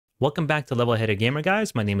Welcome back to Level Headed Gamer,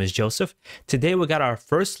 guys. My name is Joseph. Today we got our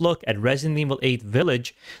first look at Resident Evil 8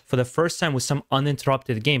 Village for the first time with some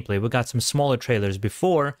uninterrupted gameplay. We got some smaller trailers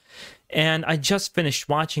before, and I just finished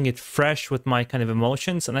watching it fresh with my kind of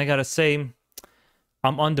emotions, and I gotta say,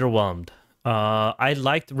 I'm underwhelmed. I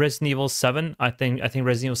liked Resident Evil 7. I think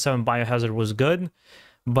Resident Evil 7 Biohazard was good,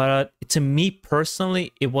 but to me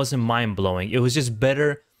personally, it wasn't mind-blowing. It was just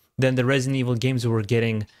better than the Resident Evil games we were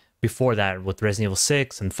getting before that with Resident Evil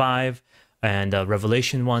 6 and 5 and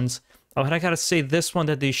Revelation ones. But I gotta say, this one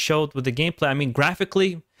that they showed with the gameplay, I mean,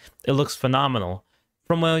 graphically, it looks phenomenal.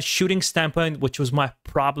 From a shooting standpoint, which was my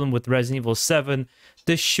problem with Resident Evil 7,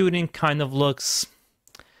 the shooting kind of looks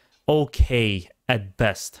okay at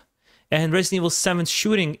best. And Resident Evil 7's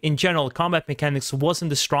shooting, in general, combat mechanics wasn't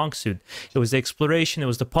the strong suit. It was the exploration, it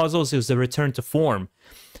was the puzzles, it was the return to form.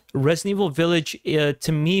 Resident Evil Village,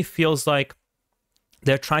 to me, feels like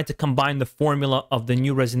they're trying to combine the formula of the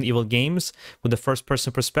new Resident Evil games with the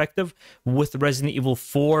first-person perspective with Resident Evil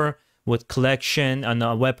 4, with collection and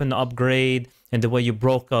a weapon upgrade, and the way you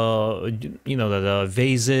broke, the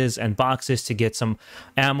vases and boxes to get some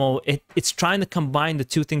ammo. It's trying to combine the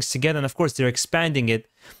two things together, and of course, they're expanding it.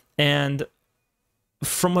 And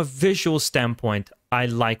from a visual standpoint, I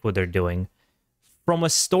like what they're doing. From a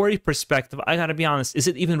story perspective, I gotta be honest, is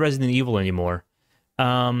it even Resident Evil anymore?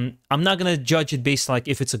 I'm not going to judge it based like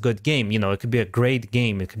if it's a good game. You know, it could be a great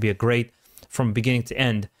game. It could be a great from beginning to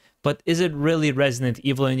end. But is it really Resident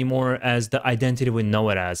Evil anymore as the identity we know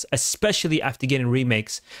it as? Especially after getting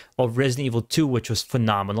remakes of Resident Evil 2, which was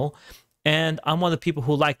phenomenal. And I'm one of the people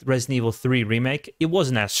who liked Resident Evil 3 Remake. It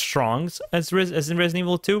wasn't as strong as in Resident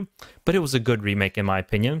Evil 2, but it was a good remake in my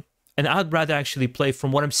opinion. And I'd rather actually play,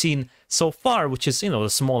 from what I'm seeing so far, which is, a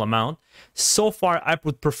small amount. So far, I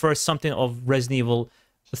would prefer something of Resident Evil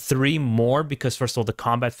 3 more because, first of all, the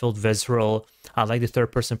combat felt visceral. I like the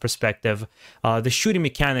third-person perspective. The shooting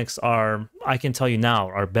mechanics are, I can tell you now,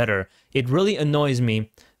 are better. It really annoys me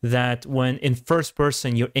that when in first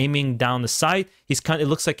person you're aiming down the sight, it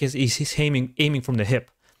looks like he's aiming from the hip.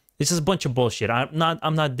 It's just a bunch of bullshit. I'm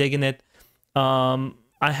not digging it.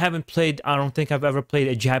 I don't think I've ever played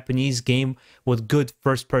a Japanese game with good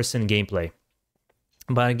first-person gameplay.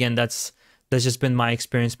 But again, that's just been my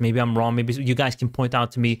experience. Maybe I'm wrong. Maybe you guys can point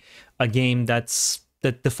out to me a game that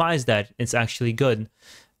defies that. It's actually good.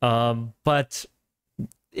 But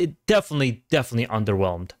it definitely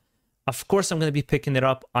underwhelmed. Of course, I'm going to be picking it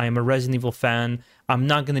up. I am a Resident Evil fan. I'm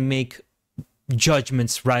not going to make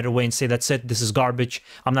judgments right away and say, that's it, this is garbage.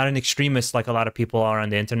 I'm not an extremist like a lot of people are on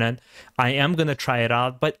the internet. I am going to try it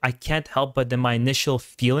out, but I can't help but then my initial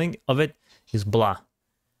feeling of it is blah.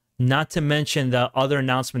 Not to mention the other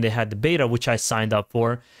announcement they had, the beta, which I signed up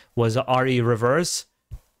for, was RE Reverse.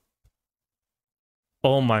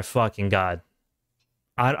 Oh my fucking god.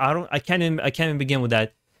 I can't even begin with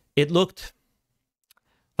that. It looked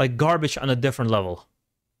like garbage on a different level.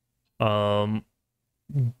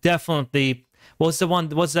 Definitely. What's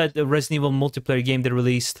that Resident Evil multiplayer game they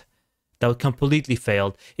released that completely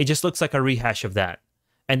failed? It just looks like a rehash of that.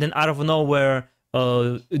 And then out of nowhere,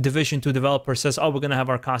 Division 2 developer says, oh, we're going to have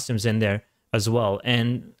our costumes in there as well.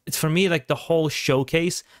 And it's, for me, like the whole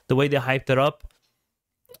showcase, the way they hyped it up,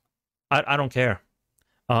 I don't care.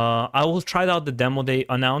 I will try out the demo they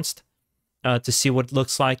announced to see what it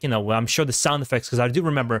looks like. I'm sure the sound effects, because I do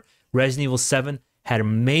remember Resident Evil 7 had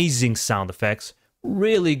amazing sound effects,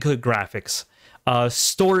 really good graphics.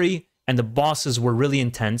 Story and the bosses were really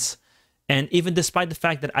intense. And even despite the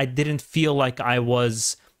fact that I didn't feel like I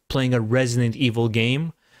was playing a Resident Evil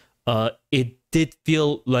game, it did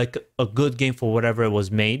feel like a good game for whatever it was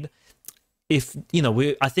made. I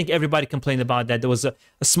think everybody complained about that. There was a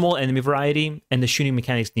small enemy variety and the shooting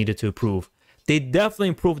mechanics needed to improve. They definitely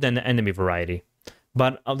improved in the enemy variety.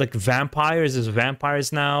 But like vampires, there's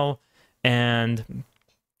vampires now. And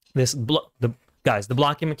this, the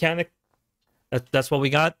blocking mechanic, that's what we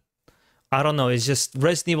got. I don't know. It's just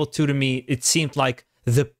Resident Evil 2 to me, it seemed like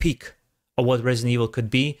the peak of what Resident Evil could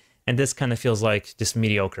be. And this kind of feels like just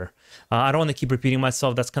mediocre. I don't want to keep repeating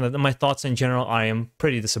myself. That's kind of my thoughts in general. I am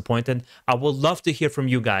pretty disappointed. I would love to hear from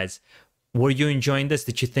you guys. Were you enjoying this?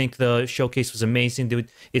 Did you think the showcase was amazing?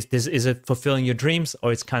 Is it fulfilling your dreams,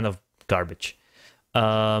 or it's kind of garbage?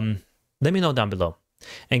 Let me know down below.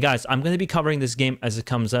 And guys, I'm going to be covering this game as it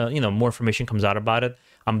comes out, more information comes out about it.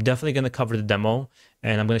 I'm definitely going to cover the demo,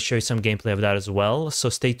 and I'm going to show you some gameplay of that as well. So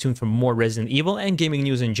stay tuned for more Resident Evil and gaming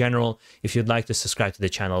news in general. If you'd like to subscribe to the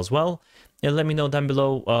channel as well, and let me know down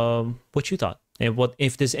below what you thought. And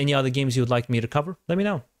if there's any other games you'd like me to cover, let me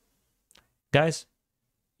know. Guys,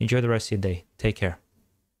 enjoy the rest of your day. Take care.